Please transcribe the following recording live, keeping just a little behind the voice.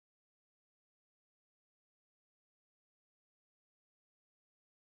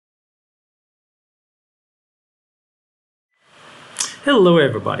Hello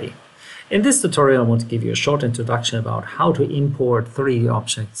everybody! In this tutorial I want to give you a short introduction about how to import 3D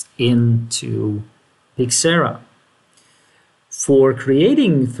objects into Pixera. For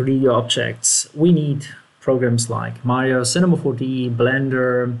creating 3D objects we need programs like Maya, Cinema 4D,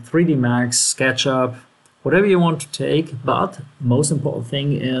 Blender, 3D Max, SketchUp, whatever you want to take, but most important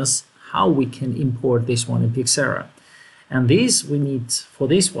thing is how we can import this one in Pixera. And for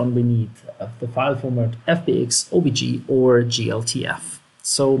this one we need the file format FBX, OBJ or GLTF.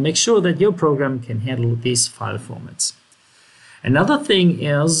 So make sure that your program can handle these file formats. Another thing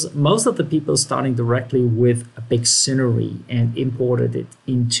is most of the people starting directly with a big scenery and imported it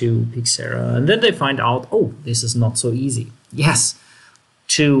into Pixera, and then they find out, oh, this is not so easy. Yes,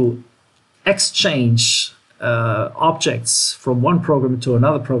 to exchange objects from one program to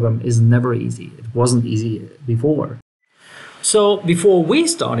another program is never easy. It wasn't easy before. So before we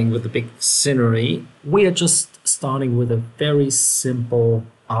starting with the big scenery, we are just starting with a very simple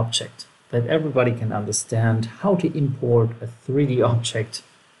object that everybody can understand how to import a 3D object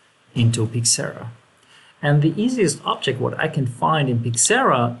into Pixera. And the easiest object what I can find in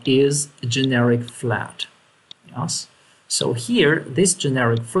Pixera is a generic flat. Yes. So here, this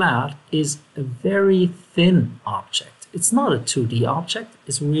generic flat is a very thin object. It's not a 2D object,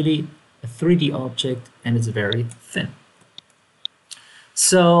 it's really a 3D object and it's very thin.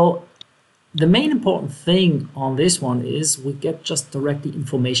 So the main important thing on this one is we get just directly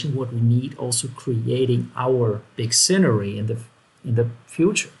information what we need also creating our big scenery in the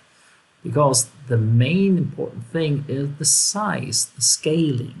future. Because the main important thing is the size, the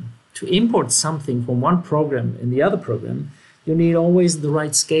scaling. To import something from one program in the other program, you need always the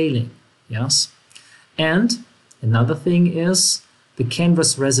right scaling. Yes. And another thing is the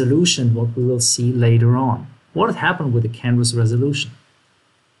canvas resolution, what we will see later on. What happened with the canvas resolution?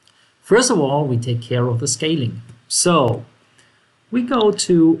 First of all, we take care of the scaling. So we go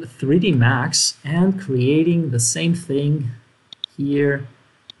to 3D Max and creating the same thing here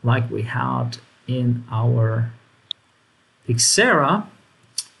like we had in our Pixera.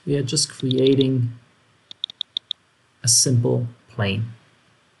 We are just creating a simple plane.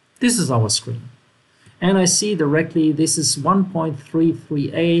 This is our screen. And I see directly this is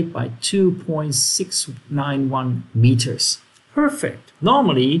 1.338 by 2.691 meters. Perfect.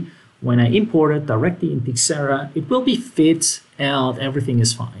 Normally, when I import it directly in Pixera, it will be fit and everything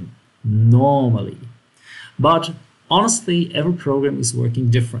is fine, normally. But honestly, every program is working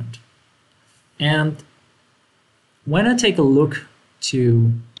different. And when I take a look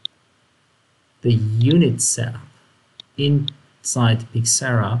to the unit setup inside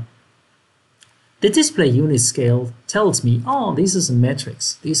Pixera, the display unit scale tells me, oh, this is a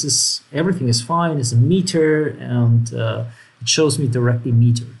matrix. Everything is fine, it's a meter, and it shows me directly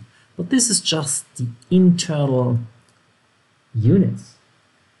meter. But this is just the internal units.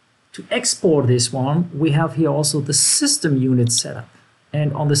 To export this one, we have here also the system unit setup.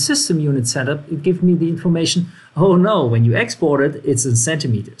 And on the system unit setup, it gives me the information, oh no, when you export it, it's in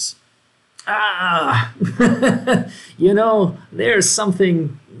centimeters. Ah, you know, there's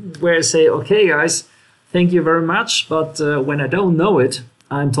something where I say, okay guys, thank you very much, but when I don't know it,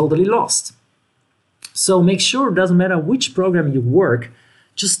 I'm totally lost. So make sure it doesn't matter which program you work,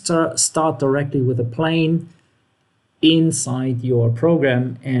 just start directly with a plane inside your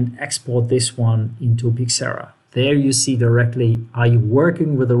program and export this one into Pixera. There you see directly, are you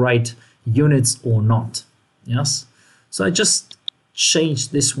working with the right units or not? Yes. So I just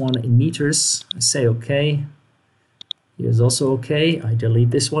changed this one in meters. I say okay. Here's also okay. I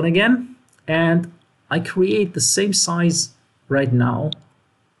delete this one again. And I create the same size right now.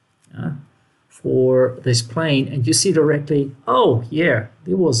 For this plane, and you see directly, oh yeah,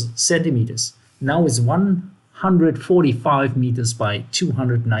 it was centimeters. Now it's 145 meters by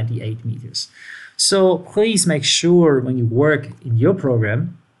 298 meters. So please make sure when you work in your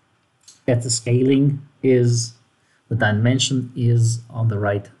program that the scaling is, the dimension is on the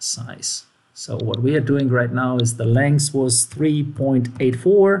right size. So what we are doing right now is the length was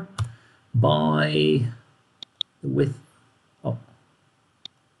 3.84 by the width.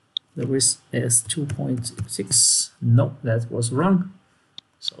 The width is 2.6. No, that was wrong.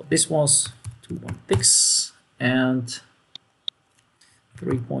 So this was 2.6 and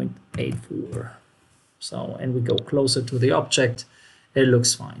 3.84. So, and we go closer to the object, it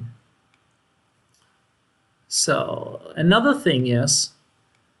looks fine. So another thing is,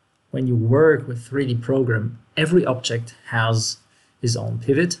 when you work with 3D program, every object has his own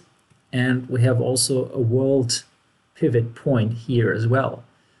pivot, and we have also a world pivot point here as well.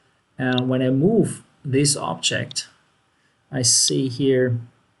 And when I move this object, I see here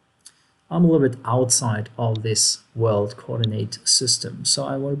I'm a little bit outside of this world coordinate system. So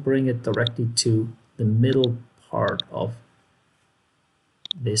I will bring it directly to the middle part of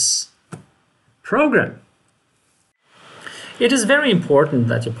this program. It is very important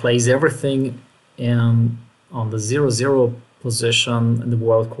that you place everything on the 0, 0 position in the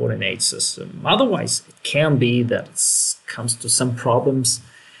world coordinate system. Otherwise, it can be that it comes to some problems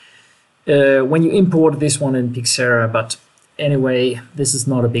when you import this one in Pixera, but anyway, this is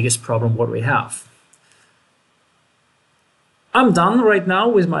not the biggest problem what we have. I'm done right now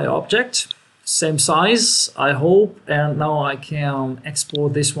with my object, same size, I hope, and now I can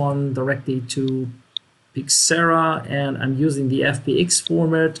export this one directly to Pixera, and I'm using the FBX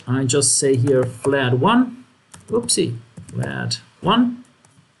format. I just say here flat 1, oopsie, flat 1,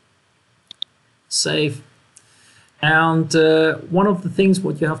 save. And one of the things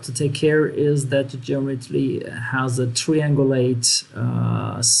what you have to take care is that the geometry has a triangulate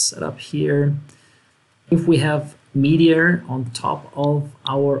setup here. If we have media on top of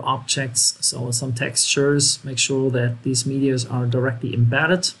our objects, so some textures, make sure that these medias are directly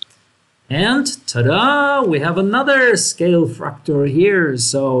embedded. And ta-da, we have another scale factor here,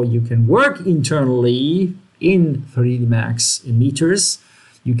 so you can work internally in 3D Max in meters.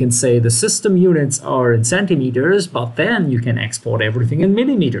 You can say the system units are in centimeters, but then you can export everything in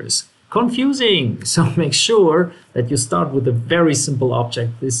millimeters. Confusing, so make sure that you start with a very simple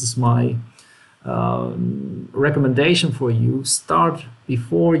object. This is my recommendation for you. Start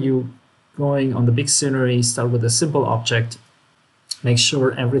before you going on the big scenery, start with a simple object. Make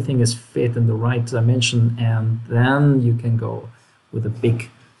sure everything is fit in the right dimension, and then you can go with a big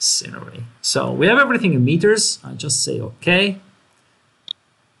scenery. So we have everything in meters. I just say okay.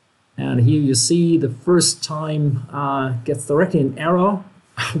 And here you see the first time gets directly an arrow.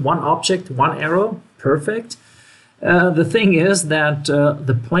 One object, one arrow, perfect. The thing is that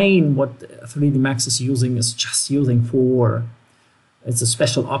the plane what 3D Max is using is just using for, it's a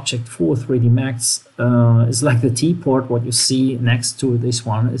special object for 3D Max. It's like the T-port, what you see next to this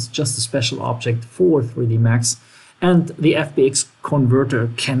one. It's just a special object for 3D Max. And the FBX converter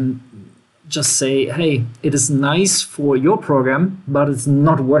can just say, hey, it is nice for your program, but it's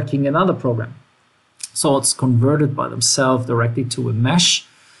not working in another program. So it's converted by themselves directly to a mesh,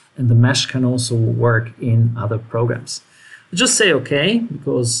 and the mesh can also work in other programs. Just say okay,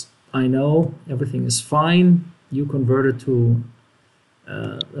 because I know everything is fine. You convert it to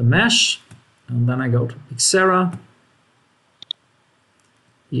a mesh, and then I go to Pixera.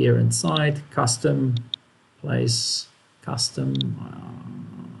 Here inside, custom, place, custom,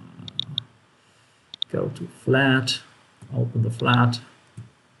 go to flat, open the flat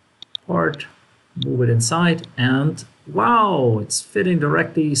part, move it inside, and wow, it's fitting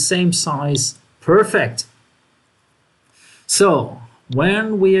directly, same size, perfect. So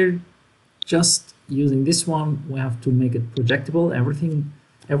when we're just using this one, we have to make it projectable. Everything,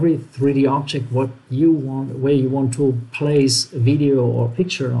 every 3D object, what you want, where you want to place a video or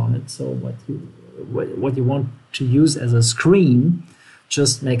picture on it. So what you want to use as a screen,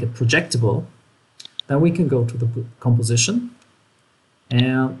 just make it projectable. Then we can go to the composition,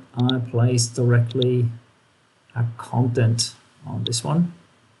 and I place directly a content on this one,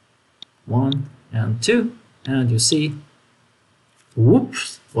 1 and 2, and you see,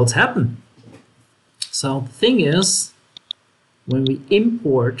 whoops, what's happened? So the thing is, when we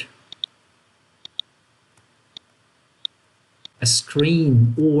import a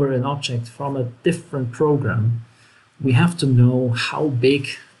screen or an object from a different program, we have to know how big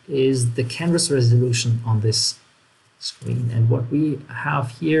is the canvas resolution on this screen, and what we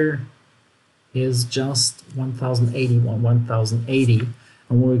have here is just 1080 by 1080,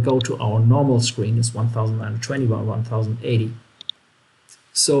 and when we go to our normal screen it's 1020 by 1080.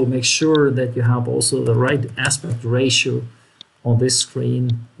 So make sure that you have also the right aspect ratio on this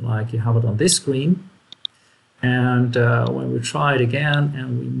screen like you have it on this screen. And when we try it again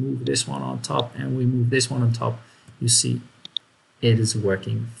and we move this one on top and we move this one on top, you see it is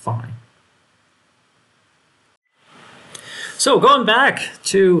working fine. So going back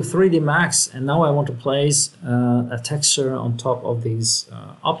to 3D Max, and now I want to place a texture on top of these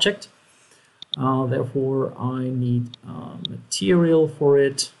object. Therefore, I need material for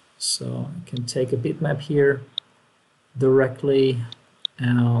it. So I can take a bitmap here directly,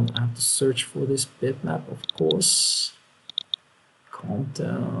 and I have to search for this bitmap, of course.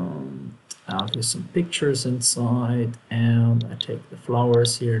 Content. Here's some pictures inside, and I take the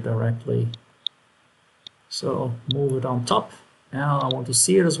flowers here directly. So move it on top, and I want to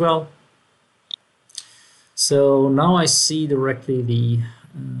see it as well. So now I see directly the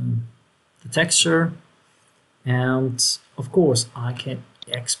texture, and of course I can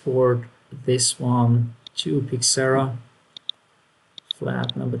export this one to Pixera,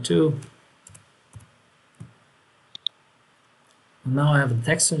 flat number 2. And now I have the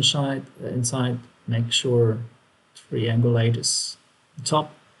text inside. Make sure triangulate is the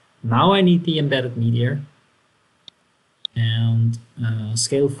top. Now I need the embedded meteor, and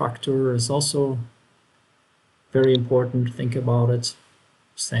scale factor is also very important. Think about it.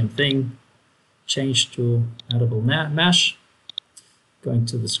 Same thing. Change to editable mesh. Going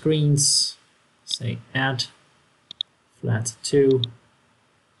to the screens, say add flat 2,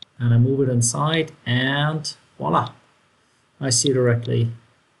 and I move it inside, and voila, I see directly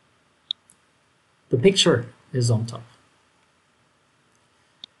the picture is on top.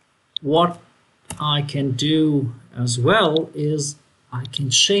 What I can do as well is I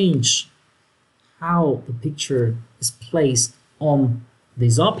can change how the picture is placed on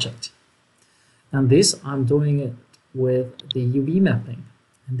this object. And this I'm doing it with the UV mapping.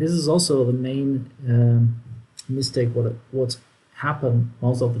 And this is also the main mistake what's happened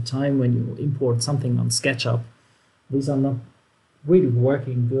most of the time when you import something on SketchUp. These are not really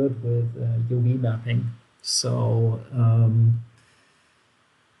working good with UV mapping. So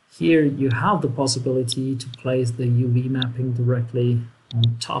here you have the possibility to place the UV mapping directly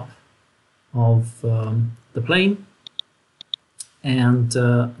on top of the plane. And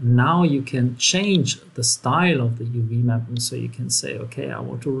now you can change the style of the UV mapping. So you can say, okay, I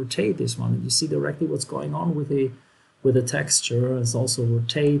want to rotate this one. And you see directly what's going on with the texture. It's also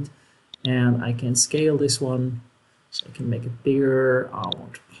rotate. And I can scale this one. So I can make it bigger. I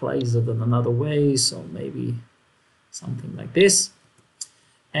want to place it in another way. So maybe something like this.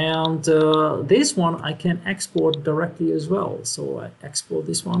 And this one I can export directly as well. So I export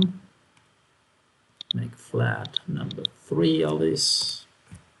this one. Make flat number 3 of this.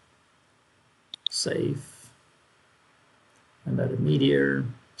 Save. Embedded meteor.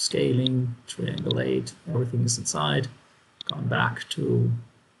 Scaling. Triangulate. Everything is inside. Gone back to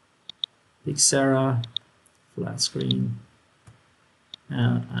Pixera. Flat screen.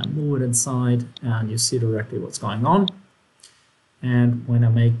 And I move it inside, and you see directly what's going on. And when I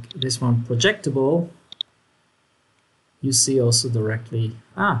make this one projectable, you see also directly,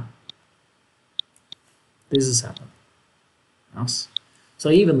 this is happening. Yes. So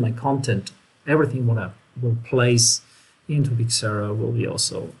even my content, everything what I will place into Pixera will be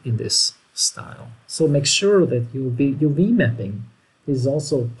also in this style. So make sure that UV mapping is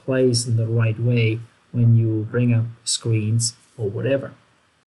also placed in the right way when you bring up screens or whatever.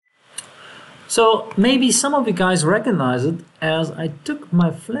 So maybe some of you guys recognize it as I took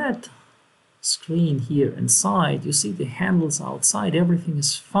my flat screen here inside. You see the handles outside, everything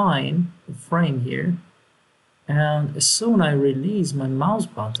is fine, the frame here. And as soon as I release my mouse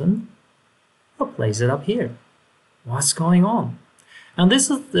button, I'll place it up here. What's going on? And this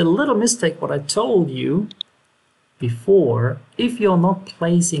is the little mistake what I told you before. If you're not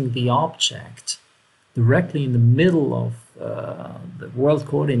placing the object directly in the middle of the world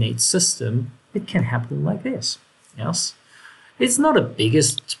coordinate system, it can happen like this. Yes, it's not the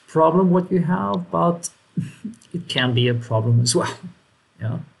biggest problem what you have, but it can be a problem as well.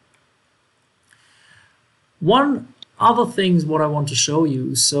 Yeah. One other thing what I want to show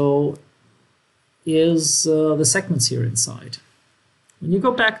you is the segments here inside. When you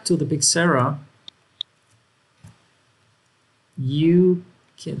go back to the Pixera, you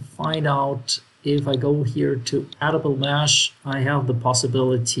can find out. If I go here to editable mesh, I have the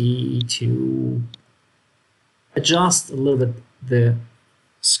possibility to adjust a little bit the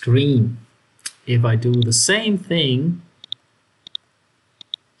screen. If I do the same thing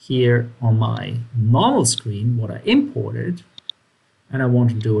here on my normal screen, what I imported, and I want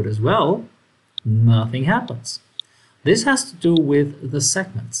to do it as well, nothing happens. This has to do with the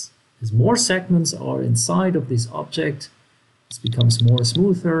segments. As more segments are inside of this object, it becomes more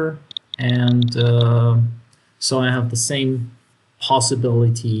smoother. And so I have the same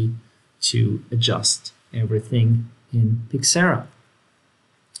possibility to adjust everything in Pixera.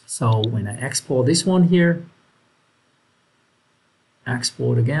 So when I export this one here,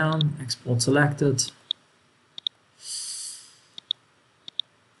 export again, export selected,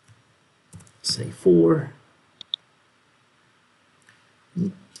 say 4,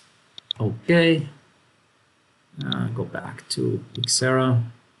 okay, go back to Pixera.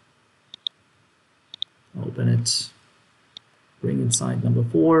 Open it, bring inside number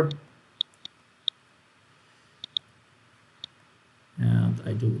 4, and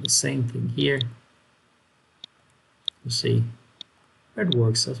I do the same thing here. You see, it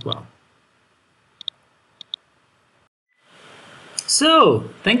works as well. So,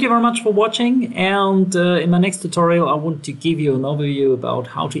 thank you very much for watching, and in my next tutorial I want to give you an overview about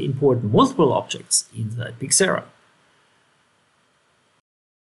how to import multiple objects inside Pixera.